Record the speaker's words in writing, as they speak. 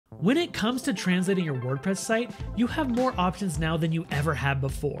When it comes to translating your WordPress site, you have more options now than you ever have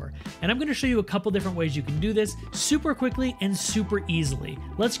before. And I'm going to show you a couple different ways you can do this super quickly and super easily.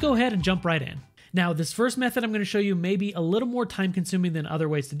 Let's go ahead and jump right in. Now, this first method I'm going to show you may be a little more time consuming than other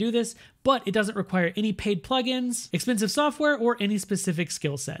ways to do this, but it doesn't require any paid plugins, expensive software, or any specific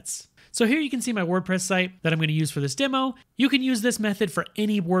skill sets. So here you can see my WordPress site that I'm going to use for this demo. You can use this method for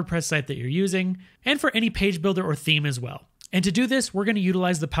any WordPress site that you're using and for any page builder or theme as well. And to do this, we're going to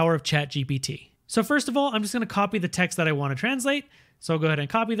utilize the power of ChatGPT. So first of all, I'm just going to copy the text that I want to translate. So I'll go ahead and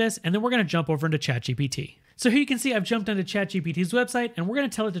copy this, and then we're going to jump over into ChatGPT. So here you can see I've jumped onto ChatGPT's website, and we're going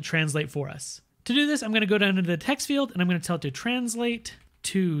to tell it to translate for us. To do this, I'm going to go down into the text field, and I'm going to tell it to translate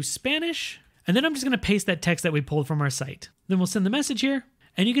to Spanish. And then I'm just going to paste that text that we pulled from our site. Then we'll send the message here,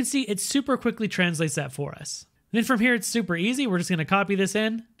 and you can see it super quickly translates that for us. Then from here, it's super easy. We're just going to copy this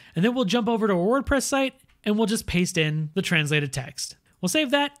in, and then we'll jump over to our WordPress site, and we'll just paste in the translated text. We'll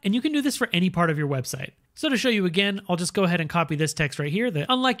save that, and you can do this for any part of your website. So to show you again, I'll just go ahead and copy this text right here that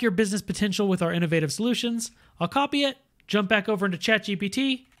unlike your business potential with our innovative solutions, I'll copy it, jump back over into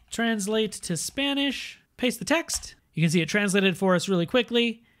ChatGPT, translate to Spanish, paste the text. You can see it translated for us really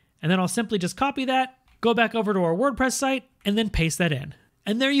quickly, and then I'll simply just copy that, go back over to our WordPress site, and then paste that in.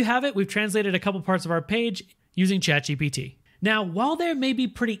 And there you have it. We've translated a couple parts of our page using ChatGPT. Now, while they may be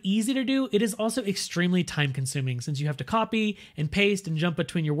pretty easy to do, it is also extremely time consuming since you have to copy and paste and jump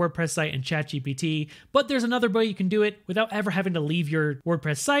between your WordPress site and ChatGPT. But there's another way you can do it without ever having to leave your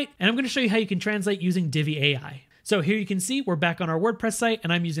WordPress site. And I'm going to show you how you can translate using Divi AI. So here you can see we're back on our WordPress site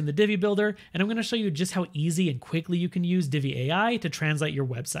and I'm using the Divi builder. And I'm going to show you just how easy and quickly you can use Divi AI to translate your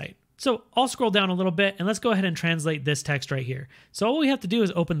website. So I'll scroll down a little bit and let's go ahead and translate this text right here. So all we have to do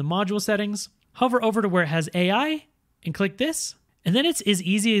is open the module settings, hover over to where it has AI, and click this. And then it's as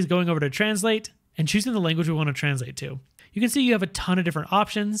easy as going over to translate and choosing the language we want to translate to. You can see you have a ton of different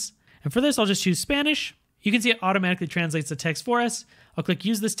options. And for this, I'll just choose Spanish. You can see it automatically translates the text for us. I'll click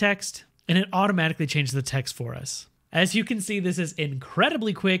use this text and it automatically changes the text for us. As you can see, this is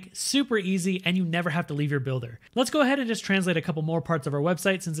incredibly quick, super easy, and you never have to leave your builder. Let's go ahead and just translate a couple more parts of our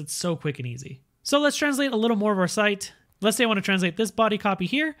website since it's so quick and easy. So let's translate a little more of our site. Let's say I want to translate this body copy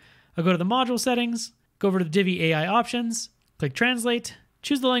here. I'll go to the module settings, go over to the Divi AI options, click translate,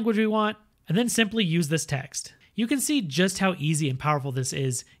 choose the language we want, and then simply use this text. You can see just how easy and powerful this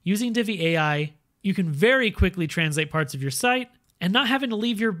is. Using Divi AI, you can very quickly translate parts of your site, and not having to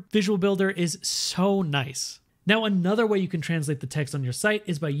leave your visual builder is so nice. Now, another way you can translate the text on your site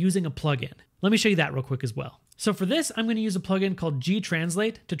is by using a plugin. Let me show you that real quick as well. So for this, I'm going to use a plugin called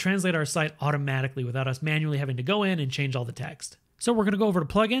Gtranslate to translate our site automatically without us manually having to go in and change all the text. So we're going to go over to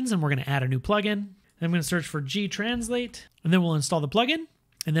plugins and we're going to add a new plugin. I'm going to search for Gtranslate, and then we'll install the plugin,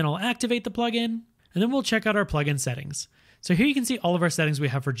 and then I'll activate the plugin, and then we'll check out our plugin settings. So here you can see all of our settings we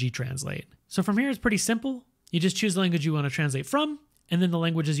have for Gtranslate. So from here, it's pretty simple. You just choose the language you want to translate from, and then the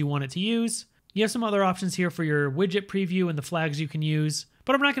languages you want it to use. You have some other options here for your widget preview and the flags you can use,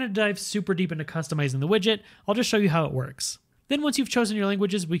 but I'm not going to dive super deep into customizing the widget. I'll just show you how it works. Then once you've chosen your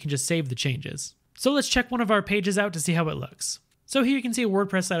languages, we can just save the changes. So let's check one of our pages out to see how it looks. So here you can see a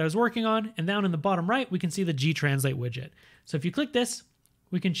WordPress site I was working on, and down in the bottom right, we can see the Gtranslate widget. So if you click this,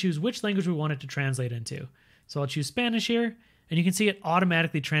 we can choose which language we want it to translate into. So I'll choose Spanish here, and you can see it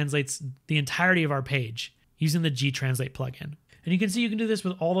automatically translates the entirety of our page using the Gtranslate plugin. And you can see you can do this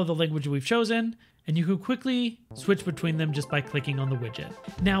with all of the languages we've chosen, and you can quickly switch between them just by clicking on the widget.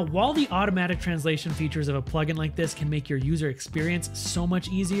 Now, while the automatic translation features of a plugin like this can make your user experience so much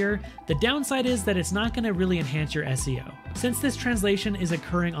easier, the downside is that it's not going to really enhance your SEO. Since this translation is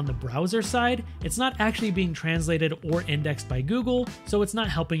occurring on the browser side, it's not actually being translated or indexed by Google, so it's not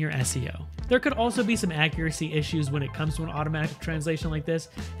helping your SEO. There could also be some accuracy issues when it comes to an automatic translation like this,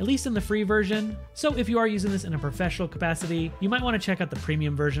 at least in the free version. So if you are using this in a professional capacity, you might want to check out the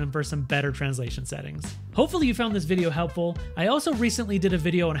premium version for some better translation settings. Hopefully you found this video helpful. I also recently did a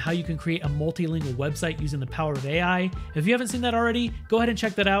video on how you can create a multilingual website using the power of AI. If you haven't seen that already, go ahead and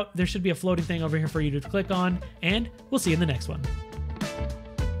check that out. There should be a floating thing over here for you to click on, and we'll see you in the next one.